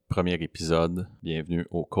premier épisode. Bienvenue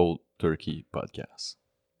au Cold Turkey Podcast.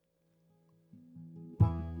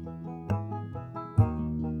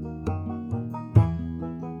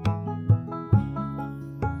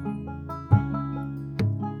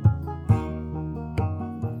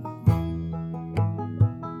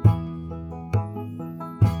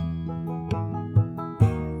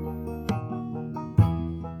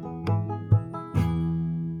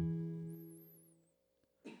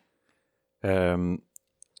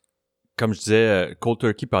 Comme je disais, Cold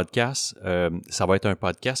Turkey Podcast, ça va être un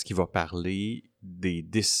podcast qui va parler des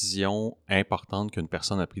décisions importantes qu'une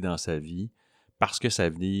personne a prises dans sa vie parce que sa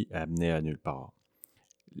vie amenait à nulle part.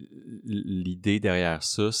 L'idée derrière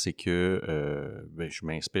ça, c'est que je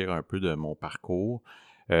m'inspire un peu de mon parcours.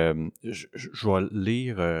 Je vais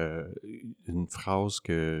lire une phrase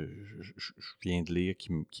que je viens de lire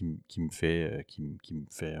qui me fait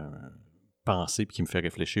penser et qui me fait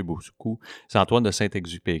réfléchir beaucoup. C'est Antoine de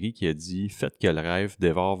Saint-Exupéry qui a dit « Faites que le rêve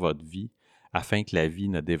dévore votre vie afin que la vie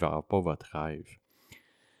ne dévore pas votre rêve. »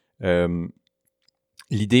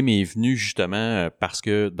 L'idée m'est venue justement parce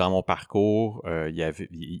que dans mon parcours, il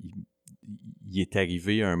est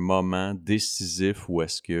arrivé un moment décisif où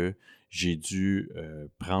est-ce que j'ai dû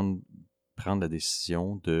prendre la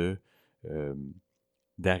décision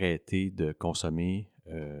d'arrêter de consommer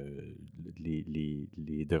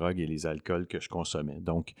les drogues et les alcools que je consommais.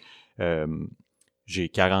 Donc, j'ai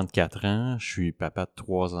 44 ans, je suis papa de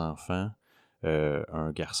 3 enfants,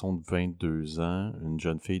 un garçon de 22 ans, une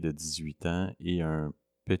jeune fille de 18 ans et un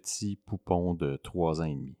petit poupon de 3 ans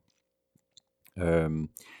et demi.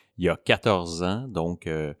 Il y a 14 ans, donc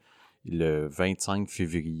le 25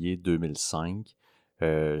 février 2005,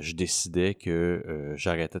 je décidais que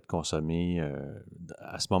j'arrêtais de consommer.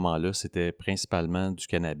 À ce moment-là, c'était principalement du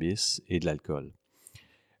cannabis et de l'alcool.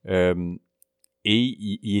 Et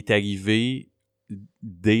il est arrivé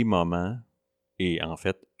des moments, et en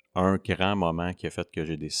fait, un grand moment qui a fait que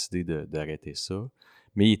j'ai décidé d'arrêter ça.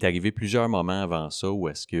 Mais il est arrivé plusieurs moments avant ça où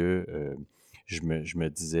est-ce que je me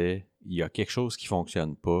disais, il y a quelque chose qui ne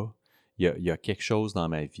fonctionne pas, il y a quelque chose dans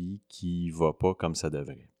ma vie qui ne va pas comme ça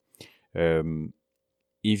devrait.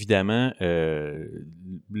 Évidemment,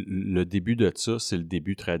 le début de ça, c'est le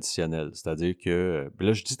début traditionnel. C'est-à-dire que,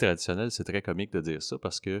 là, je dis traditionnel, c'est très comique de dire ça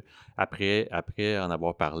parce que après en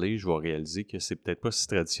avoir parlé, je vais réaliser que c'est peut-être pas si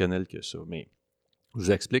traditionnel que ça. Mais je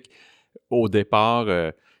vous explique. Au départ,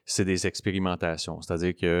 c'est des expérimentations.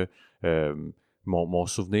 C'est-à-dire que mon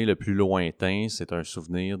souvenir le plus lointain, c'est un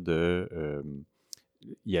souvenir de...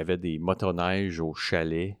 il y avait des motoneiges au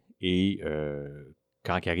chalet et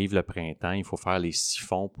quand arrive le printemps, il faut faire les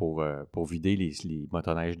siphons pour vider les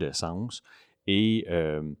motoneiges d'essence. Et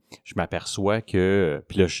je m'aperçois que...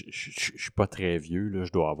 Puis là, je suis pas très vieux, là,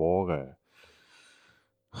 je dois avoir...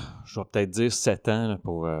 je vais peut-être dire 7 ans là,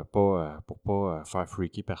 pour pas faire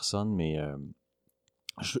freaker personne, mais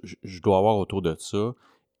je dois avoir autour de ça.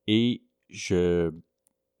 Et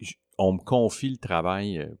on me confie le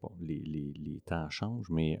travail, les temps changent,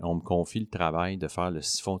 mais on me confie le travail de faire le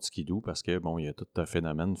siphon de skidoo parce que, bon, il y a tout un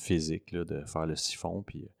phénomène physique là, de faire le siphon.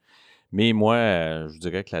 Mais moi, je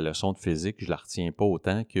dirais que la leçon de physique, je la retiens pas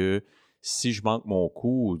autant que si je manque mon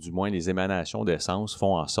coup, ou du moins les émanations d'essence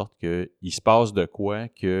font en sorte qu'il se passe de quoi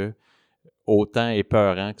que, autant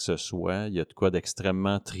épeurant que ce soit, il y a de quoi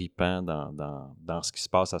d'extrêmement tripant dans ce qui se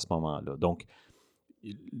passe à ce moment-là. Donc,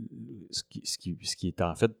 ce qui est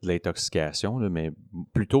en fait de l'intoxication, là, mais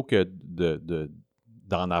plutôt que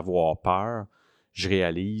d'en avoir peur, je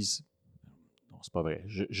réalise, non, c'est pas vrai,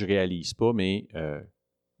 je réalise pas, mais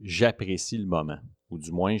j'apprécie le moment, ou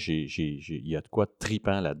du moins, il y a de quoi de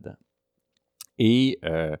tripant là-dedans. Et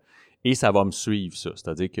ça va me suivre, ça.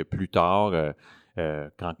 C'est-à-dire que plus tard,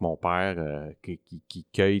 quand mon père, qui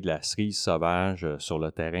cueille de la cerise sauvage sur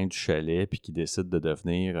le terrain du chalet, puis qui décide de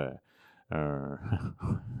devenir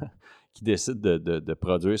qui décide de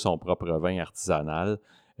produire son propre vin artisanal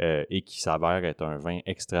et qui s'avère être un vin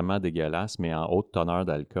extrêmement dégueulasse, mais en haute teneur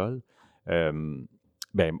d'alcool,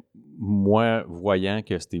 moi, voyant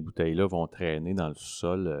que ces bouteilles-là vont traîner dans le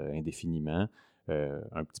sous-sol indéfiniment,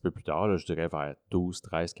 un petit peu plus tard, là, je dirais vers 12,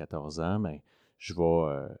 13, 14 ans, mais je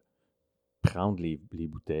vais prendre les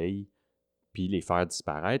bouteilles puis les faire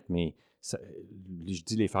disparaître, mais je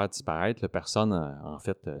dis les faire disparaître, personne, en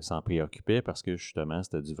fait, s'en préoccupait parce que, justement,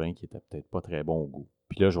 c'était du vin qui était peut-être pas très bon au goût.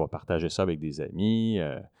 Puis là, je vais partager ça avec des amis.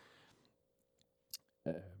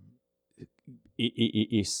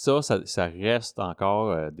 Et ça reste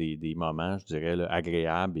encore des moments, je dirais, là,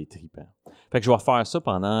 agréables et tripants. Fait que je vais faire ça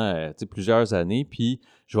pendant plusieurs années, puis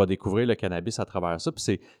je vais découvrir le cannabis à travers ça.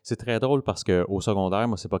 Puis c'est très drôle parce qu'au secondaire,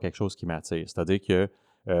 moi, c'est pas quelque chose qui m'attire. C'est-à-dire que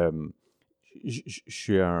Je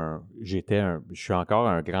suis encore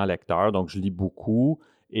un grand lecteur, donc je lis beaucoup.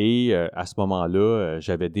 Et à ce moment-là,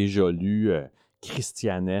 j'avais déjà lu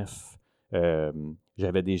Christiane F.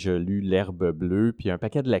 J'avais déjà lu L'Herbe bleue, puis un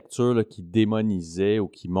paquet de lectures là, qui démonisaient ou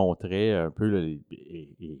qui montraient un peu, là,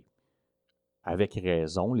 et avec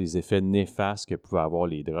raison, les effets néfastes que pouvaient avoir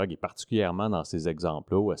les drogues, et particulièrement dans ces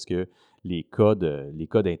exemples-là où est-ce que les cas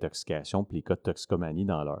d'intoxication puis les cas de toxicomanie,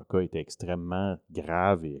 dans leur cas, étaient extrêmement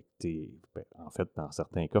graves et étaient, en fait, dans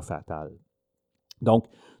certains cas, fatales. Donc,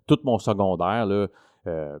 tout mon secondaire, là,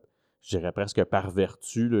 je dirais presque par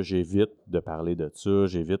vertu, là, j'évite de parler de ça,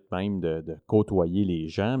 j'évite même de côtoyer les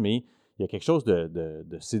gens, mais il y a quelque chose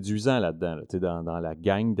de séduisant là-dedans. Là. Dans la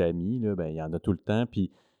gang d'amis, là, ben, il y en a tout le temps,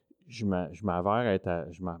 puis je m'avère être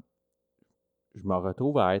je me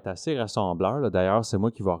retrouve à être assez rassembleur. Là. D'ailleurs, c'est moi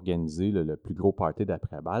qui vais organiser le plus gros party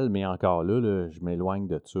d'après-balle, mais encore là, je m'éloigne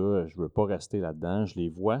de ça. Je ne veux pas rester là-dedans. Je les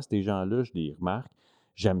vois, ces gens-là, je les remarque.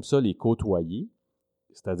 J'aime ça les côtoyer.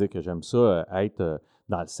 C'est-à-dire que j'aime ça être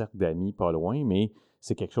dans le cercle d'amis pas loin, mais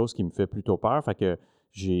c'est quelque chose qui me fait plutôt peur. Fait que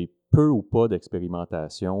j'ai peu ou pas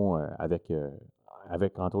d'expérimentation avec,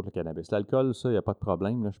 entre autres, le cannabis. L'alcool, ça, il n'y a pas de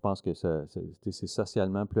problème. Là. Je pense que c'est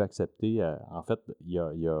socialement plus accepté. En fait, il y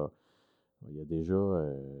a déjà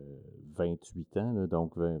 28 ans, là,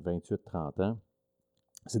 donc 28-30 ans.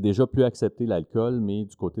 C'est déjà plus accepté l'alcool, mais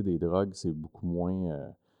du côté des drogues, c'est beaucoup moins.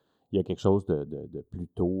 Il y a quelque chose de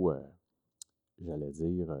plutôt, j'allais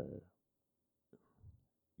dire,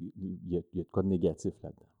 il y a de quoi de négatif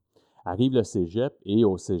là-dedans. Arrive le cégep, et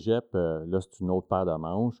au cégep, là, c'est une autre paire de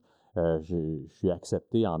manches. Je suis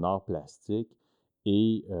accepté en art plastique,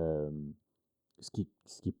 et ce qui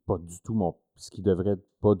est pas du tout ce qui devrait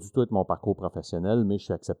pas du tout être mon parcours professionnel, mais je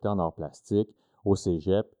suis accepté en art plastique au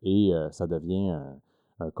cégep, et ça devient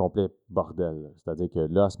un complet bordel. C'est-à-dire que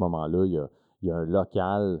là, à ce moment-là, il y a un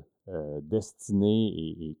local destiné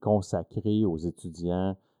et consacré aux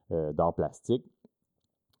étudiants d'art plastique,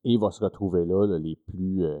 et il va se retrouver là, les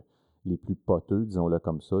plus poteux, disons-le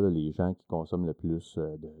comme ça, là, les gens qui consomment le plus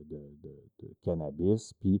de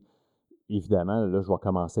cannabis. Puis, évidemment, là, je vais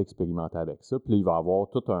commencer à expérimenter avec ça. Puis là, il va y avoir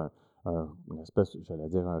tout une espèce, j'allais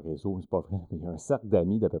dire un réseau, c'est pas vrai, mais il y a un cercle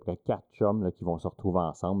d'amis d'à peu près 4 chums là, qui vont se retrouver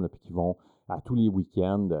ensemble, là, puis qui vont, à tous les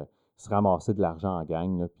week-ends, se ramasser de l'argent en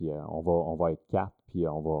gang, là, puis on va être 4, puis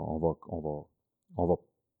on va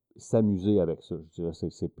s'amuser avec ça. Je dirais que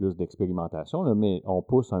c'est plus d'expérimentation, là, mais on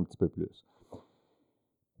pousse un petit peu plus.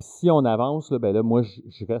 Puis si on avance, là, ben là, moi,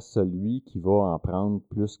 je reste celui qui va en prendre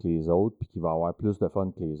plus que les autres, puis qui va avoir plus de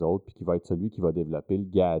fun que les autres, puis qui va être celui qui va développer le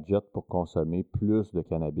gadget pour consommer plus de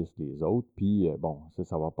cannabis que les autres. Puis, bon,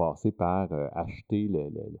 ça va passer par acheter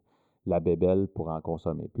la bébelle pour en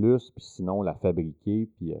consommer plus, puis sinon la fabriquer,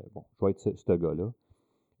 puis bon, je vais être ce gars-là.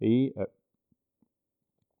 Et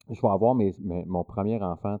je vais avoir mon premier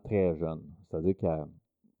enfant très jeune. C'est-à-dire qu'à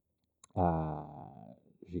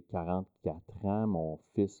j'ai 44 ans, mon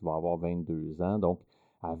fils va avoir 22 ans. Donc,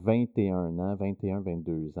 à 21 ans,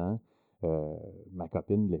 22 ans, ma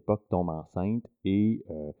copine de l'époque tombe enceinte, et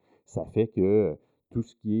ça fait que tout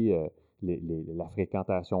ce qui est la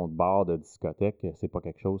fréquentation de bars, de discothèques, c'est pas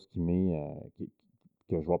quelque chose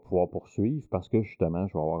que je vais pouvoir poursuivre, parce que justement,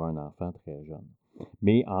 je vais avoir un enfant très jeune.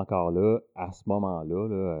 Mais encore là, à ce moment-là,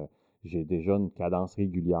 là, j'ai déjà une cadence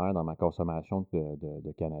régulière dans ma consommation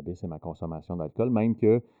de cannabis et ma consommation d'alcool, même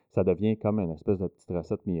que ça devient comme une espèce de petite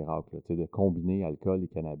recette miracle, là, de combiner alcool et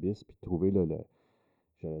cannabis, puis de trouver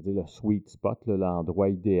j'allais dire le sweet spot, là, l'endroit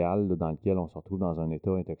idéal là, dans lequel on se retrouve dans un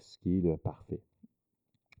état intoxiqué là, parfait.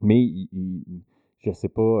 Mais je ne sais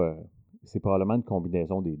pas, c'est probablement une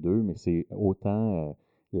combinaison des deux, mais c'est autant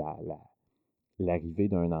l'arrivée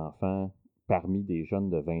d'un enfant parmi des jeunes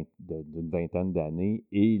d'une vingtaine d'années,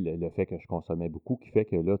 et le fait que je consommais beaucoup, qui fait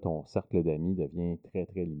que là, ton cercle d'amis devient très,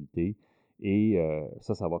 très limité. Et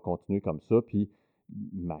ça va continuer comme ça. Puis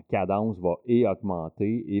ma cadence va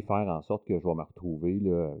augmenter et faire en sorte que je vais me retrouver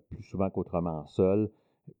là, plus souvent qu'autrement seul.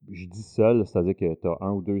 Je dis seul, c'est-à-dire que tu as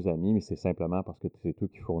un ou deux amis, mais c'est simplement parce que c'est toi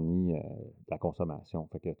qui fournis la consommation.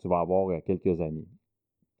 Fait que tu vas avoir quelques amis.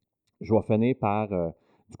 Je vais finir par,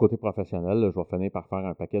 du côté professionnel, là, je vais finir par faire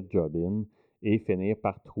un paquet de job-in et finir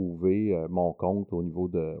par trouver mon compte au niveau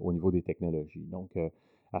des technologies. Donc,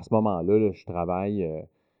 à ce moment-là, là, je travaille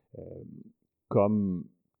euh, comme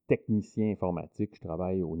technicien informatique. Je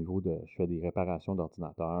travaille je fais des réparations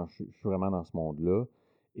d'ordinateurs. Je suis vraiment dans ce monde-là.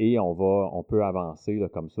 Et on peut avancer là,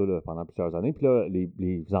 comme ça là, pendant plusieurs années. Puis là,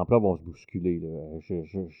 les emplois vont se bousculer. Là.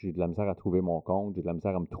 J'ai de la misère à trouver mon compte, j'ai de la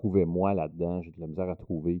misère à me trouver moi là-dedans, j'ai de la misère à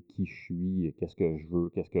trouver qui je suis, qu'est-ce que je veux,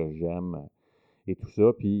 qu'est-ce que j'aime, et tout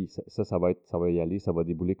ça. Puis ça va y aller, ça va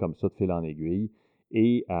débouler comme ça de fil en aiguille.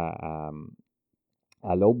 Et à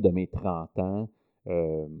l'aube de mes 30 ans,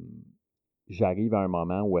 euh, j'arrive à un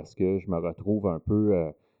moment où est-ce que je me retrouve un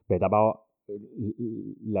peu... d'abord,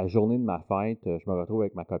 la journée de ma fête, je me retrouve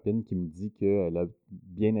avec ma copine qui me dit qu'elle a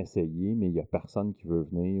bien essayé, mais il n'y a personne qui veut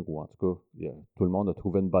venir, ou en tout cas, tout le monde a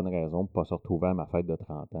trouvé une bonne raison pour ne pas se retrouver à ma fête de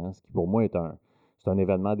 30 ans, ce qui pour moi c'est un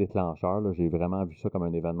événement déclencheur. Là. J'ai vraiment vu ça comme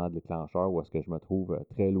un événement déclencheur où est-ce que je me trouve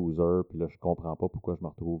très loser, puis là, je comprends pas pourquoi je me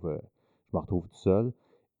retrouve tout seul.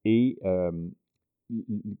 Et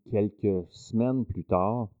quelques semaines plus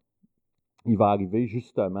tard, il va arriver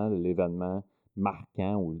justement l'événement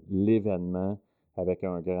marquant ou l'événement avec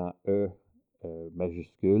un grand E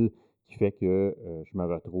majuscule qui fait que je me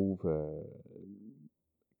retrouve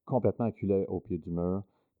complètement acculé au pied du mur,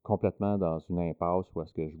 complètement dans une impasse où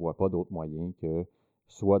est-ce que je vois pas d'autre moyen que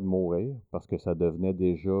soit de mourir, parce que ça devenait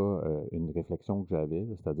déjà une réflexion que j'avais,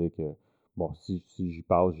 c'est-à-dire que, bon, si j'y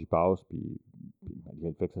passe, puis malgré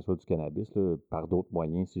le fait que ce soit du cannabis, là, par d'autres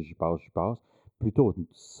moyens, si j'y passe. Plutôt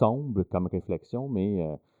sombre comme réflexion,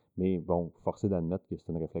 mais bon, forcé d'admettre que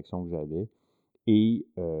c'est une réflexion que j'avais. Et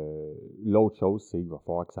l'autre chose, c'est qu'il va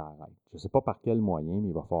falloir que ça arrête. Je ne sais pas par quel moyen, mais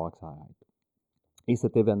il va falloir que ça arrête. Et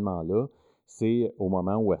cet événement-là, c'est au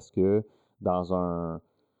moment où est-ce que dans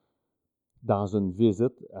une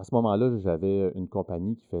visite, à ce moment-là, j'avais une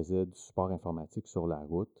compagnie qui faisait du support informatique sur la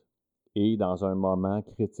route. Et dans un moment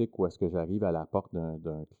critique où est-ce que j'arrive à la porte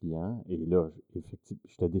d'un client, et là, effectivement,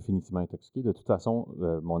 j'étais définitivement intoxiqué. De toute façon,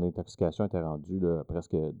 mon intoxication était rendue là,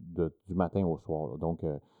 presque du matin au soir. Là. Donc,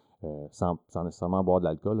 sans nécessairement boire de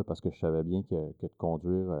l'alcool, là, parce que je savais bien que de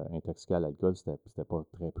conduire intoxiqué à l'alcool, c'était pas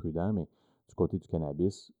très prudent, mais du côté du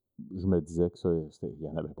cannabis, je me disais que ça, il n'y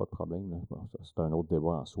en avait pas de problème. Là. Bon, c'est un autre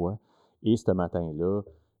débat en soi. Et ce matin-là,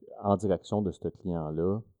 en direction de ce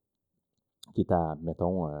client-là, qui est à,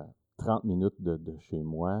 mettons, 30 minutes de chez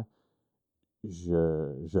moi,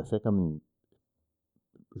 je fais comme une...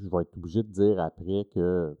 Je vais être obligé de dire après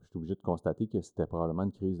que je suis obligé de constater que c'était probablement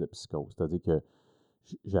une crise de psychose. C'est-à-dire que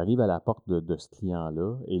j'arrive à la porte de ce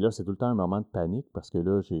client-là, et là, c'est tout le temps un moment de panique parce que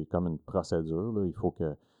là, j'ai comme une procédure. Là, il faut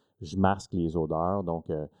que je masque les odeurs. Donc,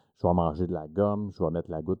 je vais manger de la gomme, je vais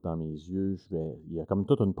mettre la goutte dans mes yeux. Il y a comme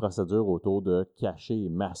toute une procédure autour de cacher et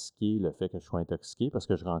masquer le fait que je sois intoxiqué parce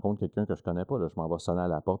que je rencontre quelqu'un que je connais pas. Là, je m'en vais sonner à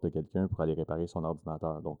la porte de quelqu'un pour aller réparer son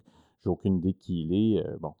ordinateur. Donc, j'ai aucune idée de qui il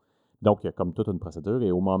est. Bon. Donc, il y a comme toute une procédure.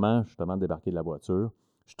 Et au moment, justement, de débarquer de la voiture,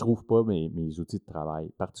 je trouve pas mes outils de travail,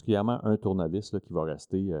 particulièrement un tournevis là, qui va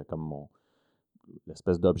rester comme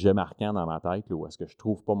l'espèce d'objet marquant dans ma tête, là, où est-ce que je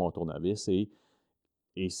trouve pas mon tournevis, et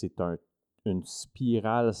c'est une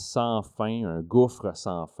spirale sans fin, un gouffre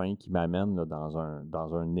sans fin qui m'amène là,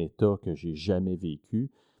 dans un état que j'ai jamais vécu.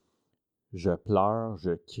 Je pleure,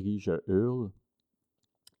 je crie, je hurle,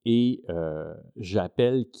 et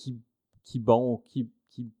j'appelle qui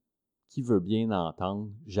veut bien entendre.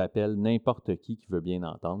 J'appelle n'importe qui veut bien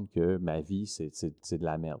entendre que ma vie, c'est de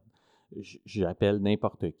la merde. J'appelle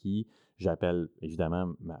n'importe qui. J'appelle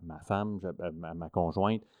évidemment ma femme, ma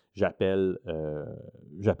conjointe. J'appelle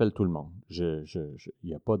tout le monde. Il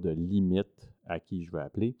n'y a pas de limite à qui je veux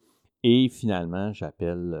appeler. Et finalement,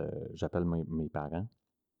 j'appelle mes parents.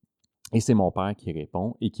 Et c'est mon père qui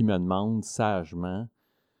répond et qui me demande sagement,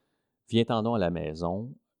 viens-t'en donc à la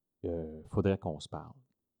maison, faudrait qu'on se parle.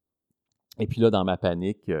 Et puis là, dans ma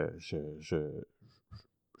panique, je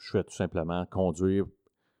fais tout simplement conduire,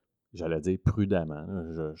 j'allais dire prudemment.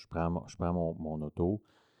 Je prends mon auto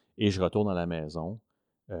et je retourne à la maison.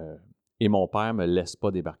 Et mon père ne me laisse pas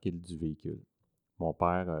débarquer du véhicule. Mon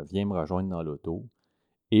père vient me rejoindre dans l'auto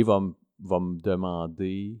et va me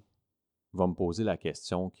demander, va me poser la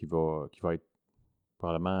question qui va être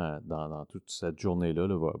probablement dans toute cette journée-là,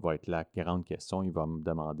 là, va être la grande question. Il va me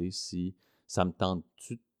demander si ça me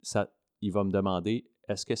tente-tu, il va me demander,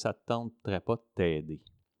 est-ce que ça ne te tenterait pas de t'aider?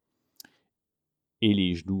 Et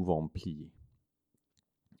les genoux vont me plier.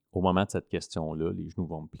 Au moment de cette question-là, les genoux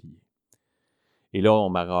vont me plier. Et là, on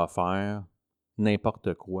m'aurait offert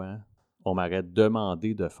n'importe quoi. On m'aurait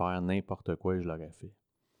demandé de faire n'importe quoi et je l'aurais fait.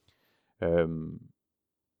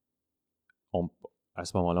 À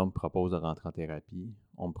ce moment-là, on me propose de rentrer en thérapie.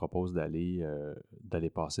 On me propose d'aller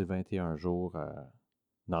passer 21 jours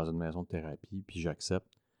dans une maison de thérapie, puis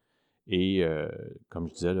j'accepte. Et comme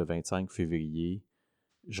je disais, le 25 février,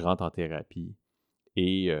 je rentre en thérapie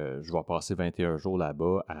et je vais passer 21 jours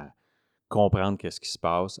là-bas à comprendre qu'est-ce qui se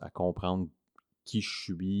passe, à comprendre qui je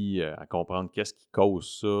suis, à comprendre qu'est-ce qui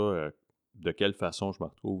cause ça, de quelle façon je me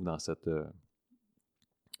retrouve dans cette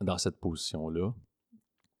position-là.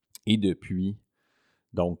 Et depuis,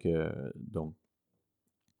 donc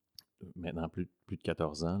maintenant plus de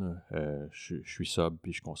 14 ans, là, je suis sobre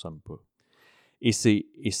puis je ne consomme pas. Et c'est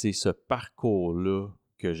ce parcours-là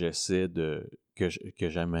que j'essaie que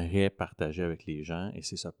j'aimerais partager avec les gens, et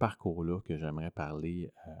c'est ce parcours-là que j'aimerais parler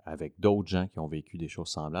avec d'autres gens qui ont vécu des choses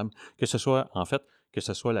semblables, que ce soit, en fait, que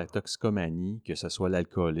ce soit la toxicomanie, que ce soit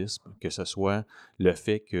l'alcoolisme, que ce soit le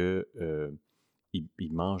fait que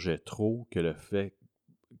il mangeait trop, que le fait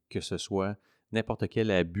que ce soit n'importe quel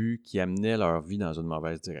abus qui amenait leur vie dans une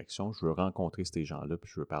mauvaise direction. Je veux rencontrer ces gens-là, puis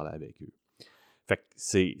je veux parler avec eux. Fait que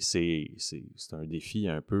c'est un défi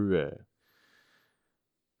un peu...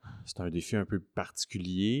 c'est un défi un peu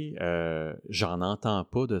particulier. J'en entends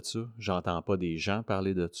pas de ça. J'entends pas des gens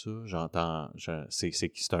parler de ça.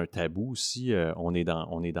 C'est un tabou aussi. On est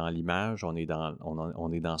dans l'image, on est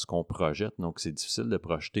dans ce qu'on projette, donc c'est difficile de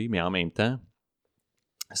projeter, mais en même temps,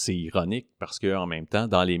 c'est ironique parce qu'en même temps,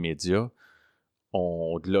 dans les médias,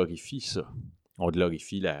 on glorifie ça. On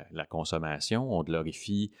glorifie la consommation, on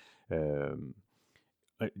glorifie...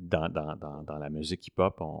 dans la musique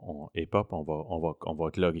hip-hop, on va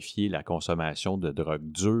glorifier la consommation de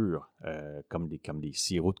drogues dures, comme des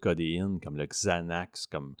sirops de codéine, comme le Xanax.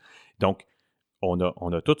 Donc, on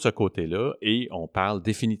a tout ce côté-là et on parle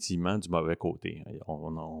définitivement du mauvais côté.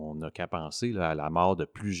 On n'a qu'à penser là, à la mort de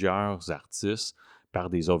plusieurs artistes par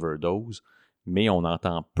des overdoses, mais on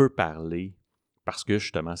entend peu parler parce que,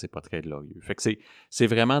 justement, c'est pas très glorieux. Fait que c'est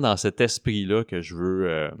vraiment dans cet esprit-là que je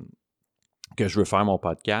veux faire mon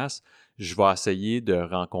podcast. Je vais essayer de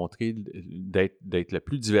rencontrer, d'être le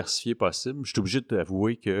plus diversifié possible. Je suis obligé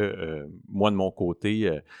d'avouer que moi, de mon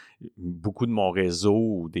côté, beaucoup de mon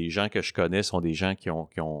réseau ou des gens que je connais sont des gens qui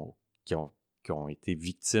ont été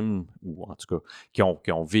victimes, ou en tout cas,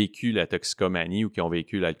 qui ont vécu la toxicomanie ou qui ont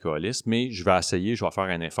vécu l'alcoolisme. Mais je vais faire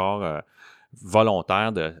un effort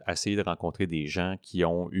volontaire d'essayer de rencontrer des gens qui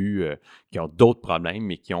ont d'autres problèmes,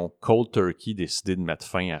 mais qui ont cold turkey décidé de mettre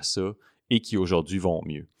fin à ça et qui aujourd'hui vont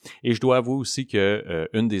mieux. Et je dois avouer aussi que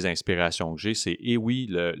une des inspirations que j'ai, c'est, et oui,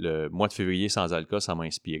 le mois de février sans alcool, ça m'a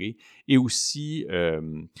inspiré, et aussi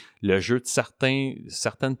le jeu de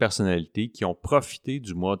certaines personnalités qui ont profité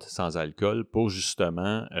du mois sans alcool pour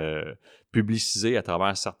justement publiciser à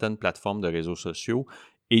travers certaines plateformes de réseaux sociaux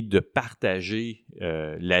et de partager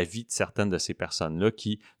la vie de certaines de ces personnes-là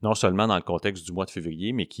qui, non seulement dans le contexte du mois de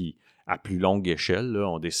février, mais qui, à plus longue échelle, là,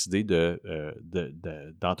 ont décidé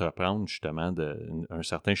d'entreprendre justement un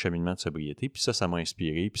certain cheminement de sobriété. Puis ça m'a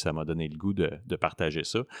inspiré, puis ça m'a donné le goût de partager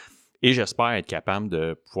ça. Et j'espère être capable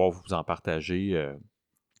de pouvoir vous en partager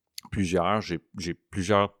plusieurs. J'ai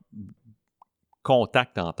plusieurs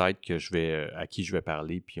contacts en tête à qui je vais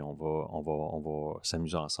parler, puis on va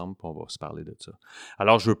s'amuser ensemble, puis on va se parler de ça.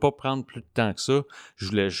 Alors, je ne veux pas prendre plus de temps que ça. Je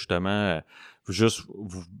voulais justement juste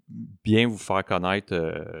bien vous faire connaître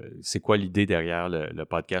c'est quoi l'idée derrière le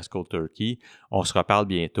podcast Cold Turkey. On se reparle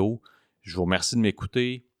bientôt. Je vous remercie de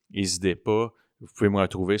m'écouter. N'hésitez pas. Vous pouvez me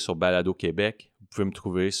retrouver sur Balado Québec. Vous pouvez me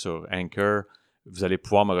trouver sur Anchor. Vous allez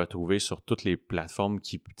pouvoir me retrouver sur toutes les plateformes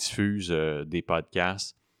qui diffusent des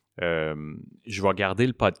podcasts. Je vais garder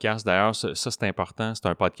le podcast. D'ailleurs, ça c'est important. C'est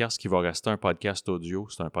un podcast qui va rester un podcast audio.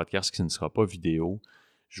 C'est un podcast qui ne sera pas vidéo.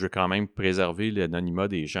 Je veux quand même préserver l'anonymat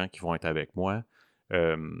des gens qui vont être avec moi.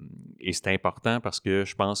 Et c'est important parce que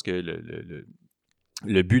je pense que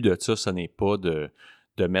le but de ça, ce n'est pas de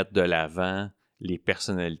mettre de l'avant les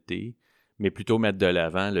personnalités, mais plutôt mettre de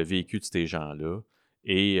l'avant le vécu de ces gens-là.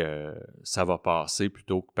 Et ça va passer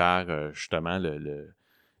plutôt que par justement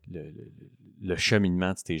le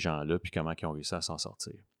cheminement de ces gens-là, puis comment ils ont réussi à s'en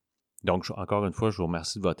sortir. Donc, encore une fois, je vous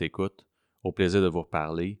remercie de votre écoute. Au plaisir de vous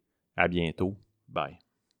reparler. À bientôt. Bye.